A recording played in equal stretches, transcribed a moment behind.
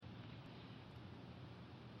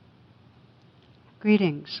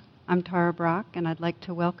Greetings. I'm Tara Brach, and I'd like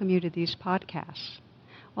to welcome you to these podcasts.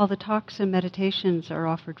 While the talks and meditations are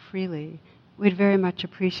offered freely, we'd very much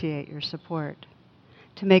appreciate your support.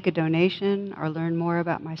 To make a donation or learn more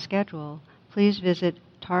about my schedule, please visit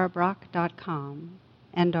tarabrach.com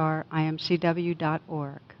and or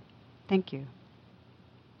imcw.org. Thank you.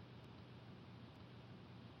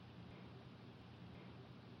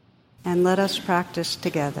 And let us practice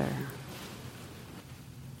together.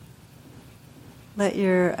 Let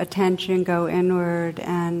your attention go inward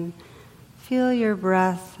and feel your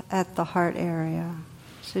breath at the heart area.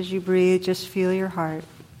 So as you breathe, just feel your heart.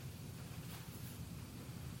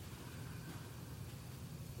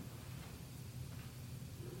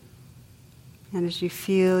 And as you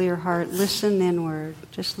feel your heart, listen inward.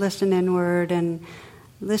 Just listen inward and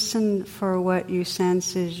listen for what you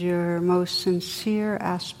sense is your most sincere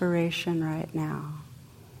aspiration right now.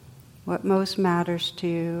 What most matters to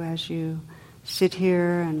you as you sit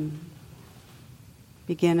here and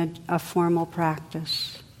begin a formal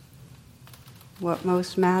practice. What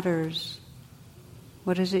most matters?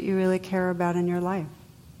 What is it you really care about in your life?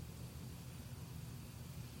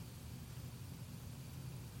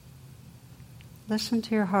 Listen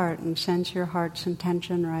to your heart and sense your heart's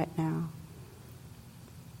intention right now.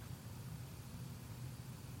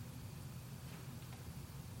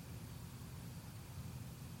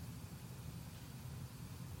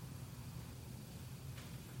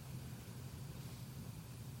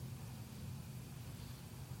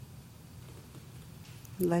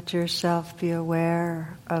 Let yourself be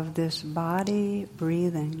aware of this body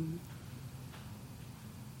breathing.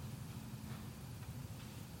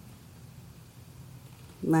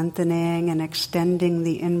 Lengthening and extending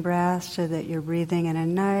the in-breath so that you're breathing in a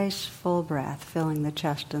nice full breath, filling the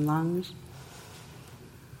chest and lungs.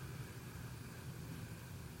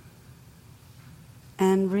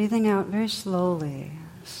 And breathing out very slowly,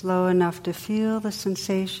 slow enough to feel the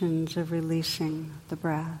sensations of releasing the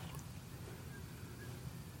breath.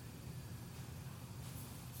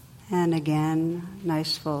 And again,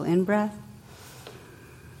 nice full in-breath.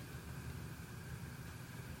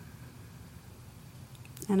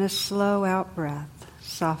 And a slow out-breath,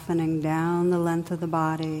 softening down the length of the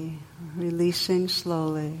body, releasing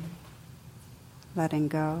slowly, letting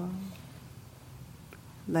go,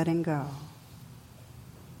 letting go.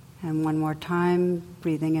 And one more time,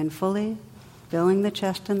 breathing in fully, filling the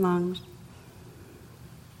chest and lungs.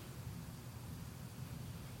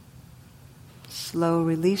 Slow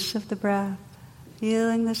release of the breath,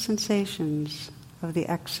 feeling the sensations of the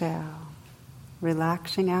exhale,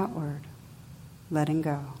 relaxing outward, letting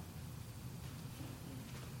go.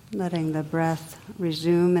 Letting the breath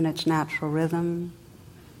resume in its natural rhythm.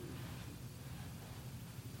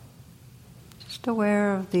 Just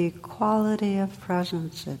aware of the quality of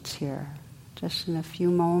presence that's here, just in a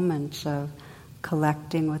few moments of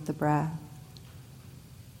collecting with the breath.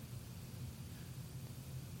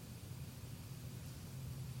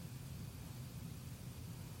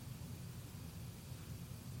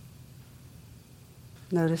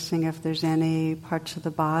 Noticing if there's any parts of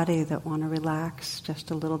the body that want to relax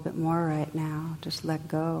just a little bit more right now. Just let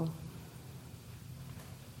go.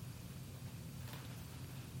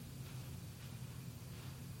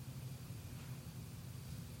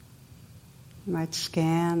 You might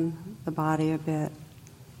scan the body a bit,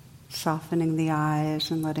 softening the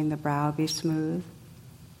eyes and letting the brow be smooth.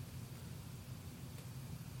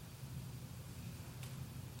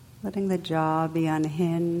 Letting the jaw be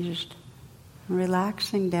unhinged.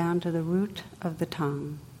 Relaxing down to the root of the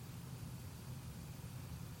tongue.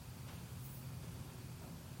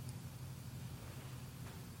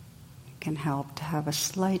 It can help to have a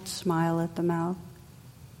slight smile at the mouth,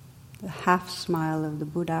 the half smile of the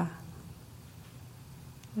Buddha,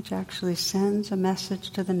 which actually sends a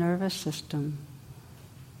message to the nervous system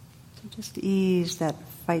to just ease that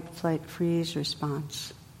fight, flight, freeze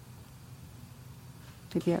response,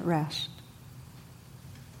 to be at rest.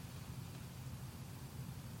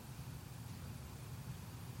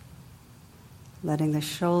 Letting the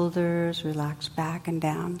shoulders relax back and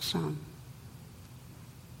down some.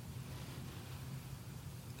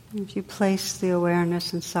 And if you place the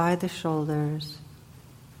awareness inside the shoulders,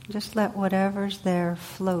 just let whatever's there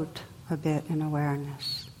float a bit in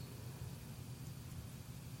awareness.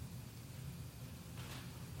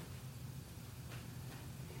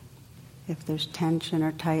 If there's tension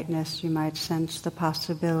or tightness, you might sense the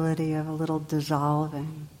possibility of a little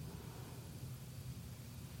dissolving.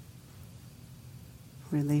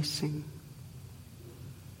 Releasing.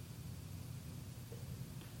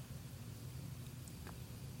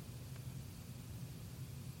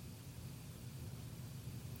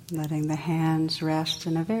 Letting the hands rest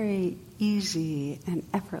in a very easy and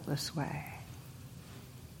effortless way.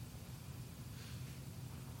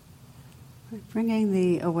 Bringing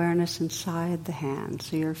the awareness inside the hand,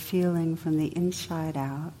 so you're feeling from the inside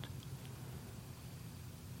out.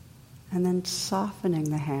 And then softening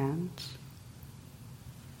the hands.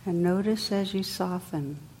 And notice as you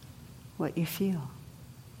soften what you feel.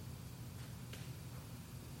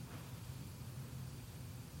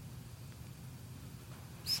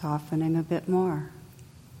 Softening a bit more.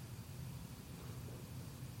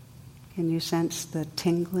 Can you sense the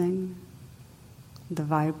tingling, the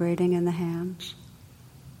vibrating in the hands?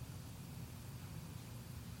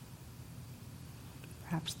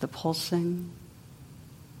 Perhaps the pulsing,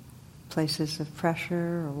 places of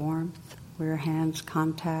pressure or warmth where your hands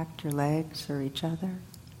contact your legs or each other.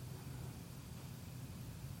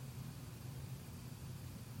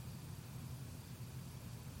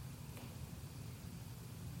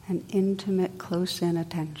 An intimate, close-in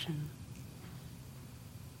attention.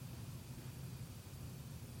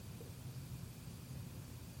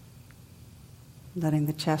 Letting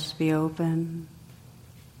the chest be open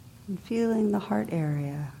and feeling the heart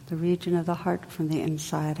area, the region of the heart from the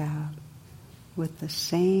inside out, with the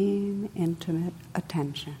same intimate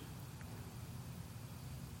attention.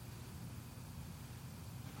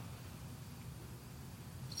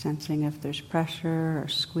 Sensing if there's pressure or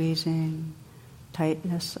squeezing,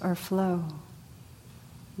 tightness or flow,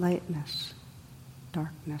 lightness,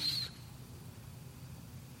 darkness.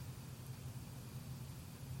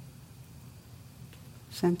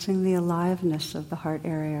 Sensing the aliveness of the heart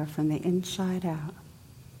area from the inside out.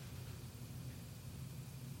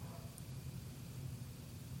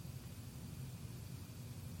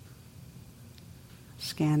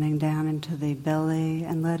 Scanning down into the belly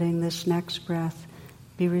and letting this next breath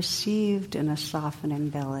be received in a softening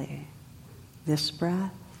belly. This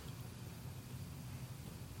breath.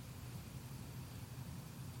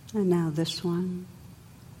 And now this one.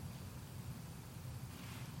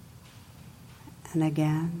 And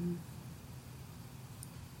again.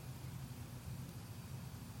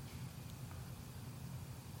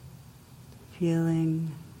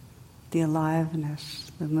 Feeling the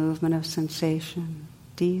aliveness, the movement of sensation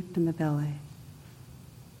deep in the belly.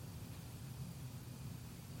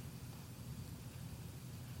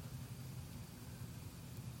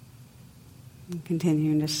 And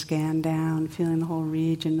continuing to scan down, feeling the whole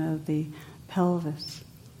region of the pelvis.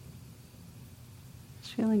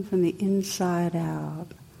 Just feeling from the inside out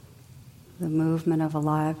the movement of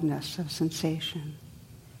aliveness, of sensation.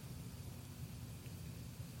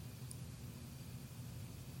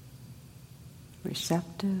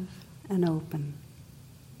 Receptive and open.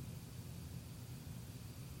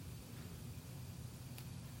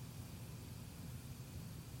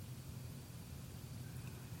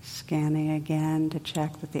 Scanning again to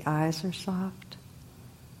check that the eyes are soft.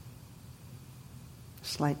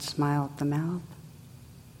 Slight smile at the mouth.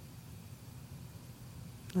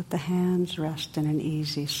 Let the hands rest in an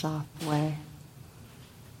easy, soft way.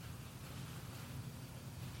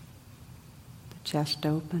 The chest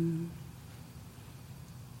open.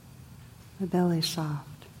 The belly soft.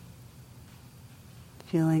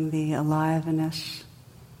 Feeling the aliveness,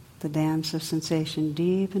 the dance of sensation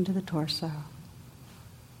deep into the torso.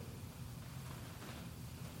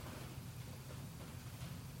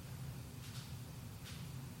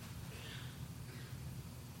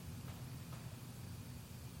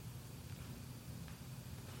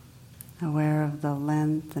 Aware of the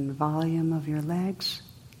length and volume of your legs.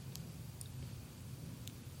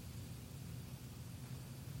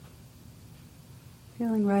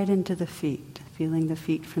 Feeling right into the feet, feeling the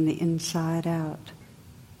feet from the inside out.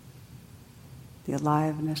 The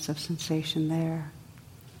aliveness of sensation there.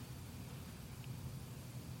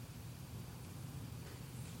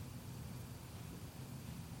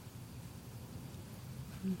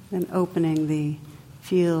 Then opening the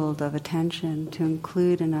field of attention to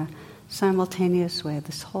include in a simultaneous way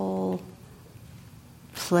this whole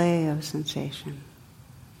play of sensation,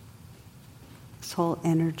 this whole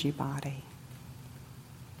energy body.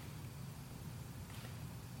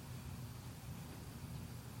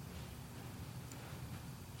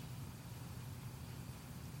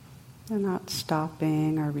 They're not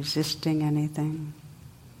stopping or resisting anything.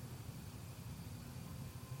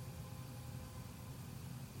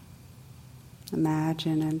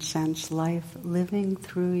 Imagine and sense life living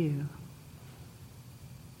through you.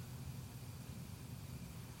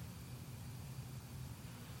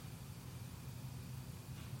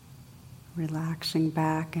 Relaxing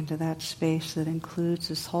back into that space that includes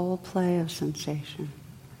this whole play of sensation.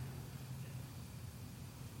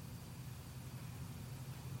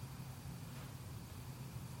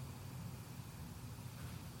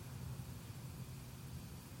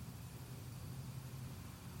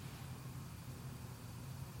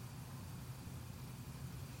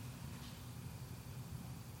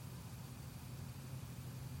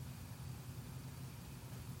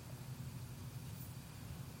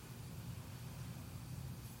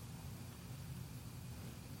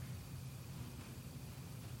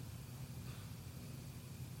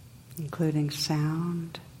 including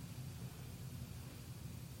sound,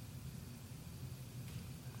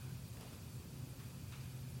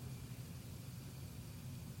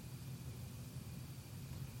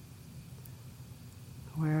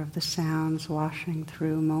 aware of the sounds washing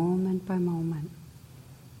through moment by moment.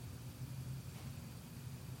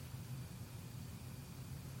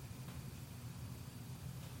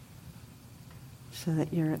 So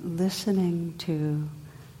that you're listening to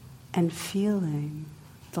and feeling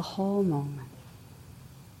the whole moment.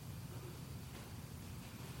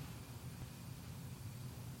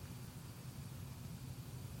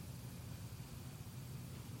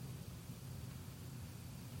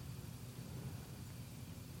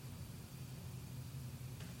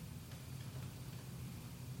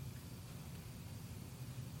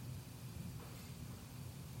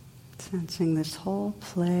 Sensing this whole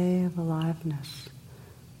play of aliveness,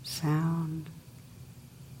 sound,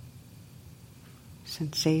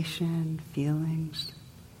 sensation, feelings.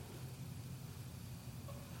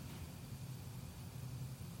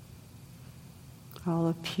 All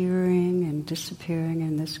appearing and disappearing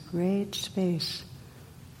in this great space,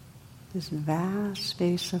 this vast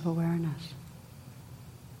space of awareness.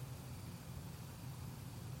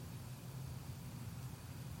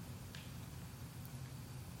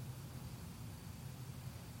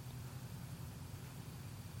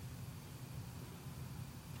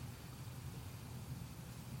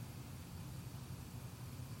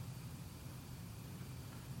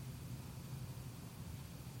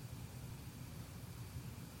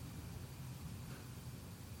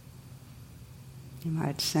 You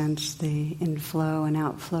might sense the inflow and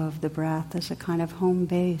outflow of the breath as a kind of home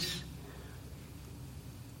base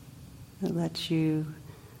that lets you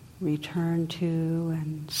return to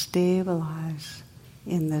and stabilize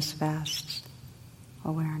in this vast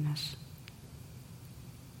awareness.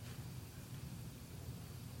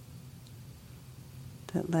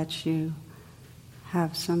 That lets you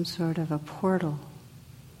have some sort of a portal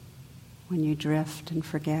when you drift and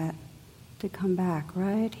forget to come back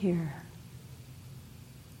right here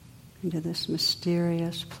into this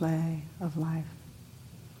mysterious play of life.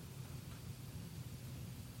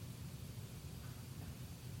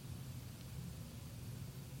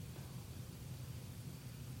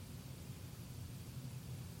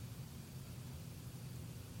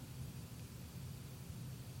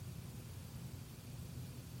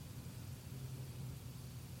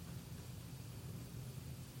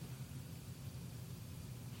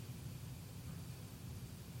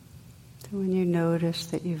 So when you notice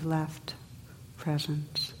that you've left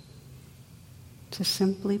presence, to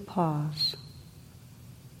simply pause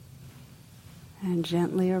and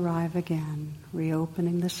gently arrive again,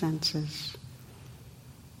 reopening the senses,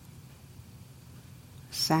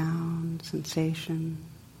 sound, sensation,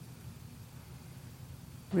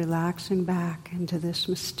 relaxing back into this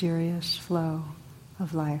mysterious flow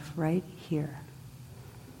of life right here.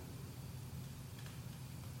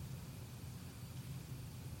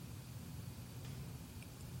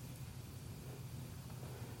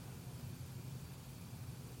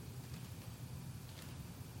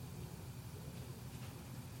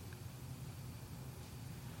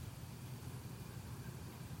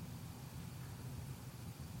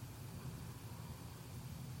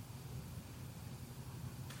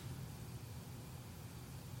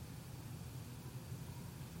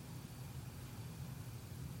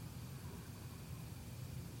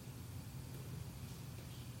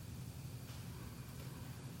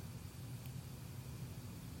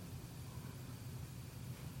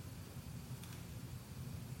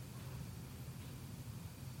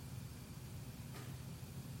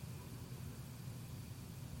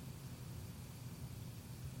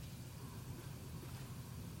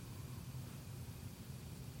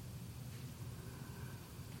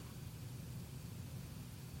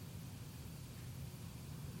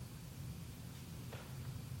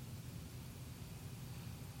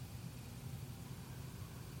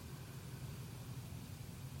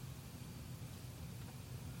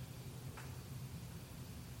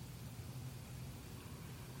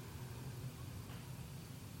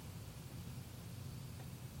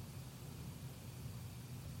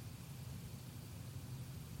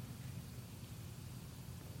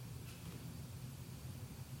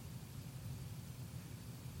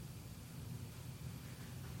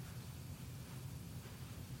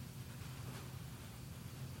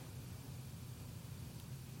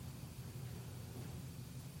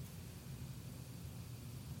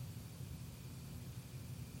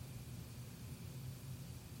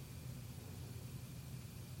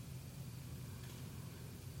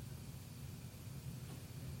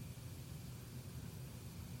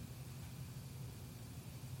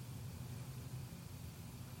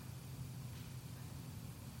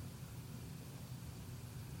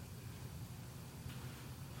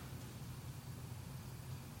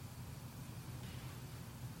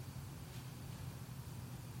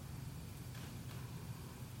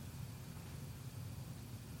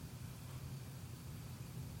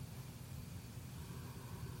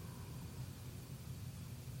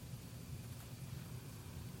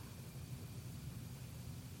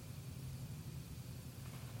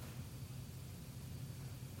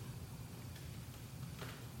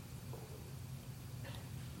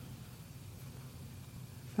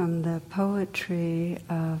 from the poetry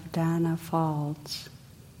of Dana Faulds.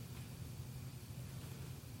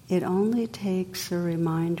 It only takes a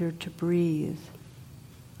reminder to breathe,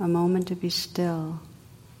 a moment to be still,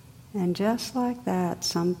 and just like that,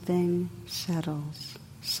 something settles,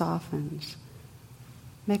 softens,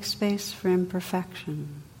 makes space for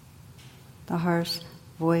imperfection. The harsh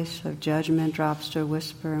voice of judgment drops to a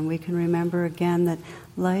whisper, and we can remember again that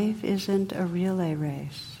life isn't a relay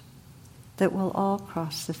race, that we'll all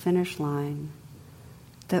cross the finish line,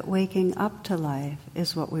 that waking up to life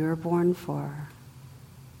is what we were born for.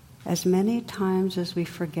 As many times as we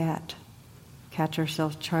forget, catch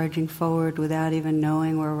ourselves charging forward without even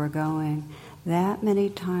knowing where we're going, that many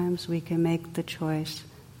times we can make the choice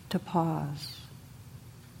to pause,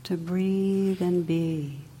 to breathe and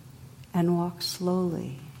be, and walk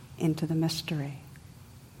slowly into the mystery.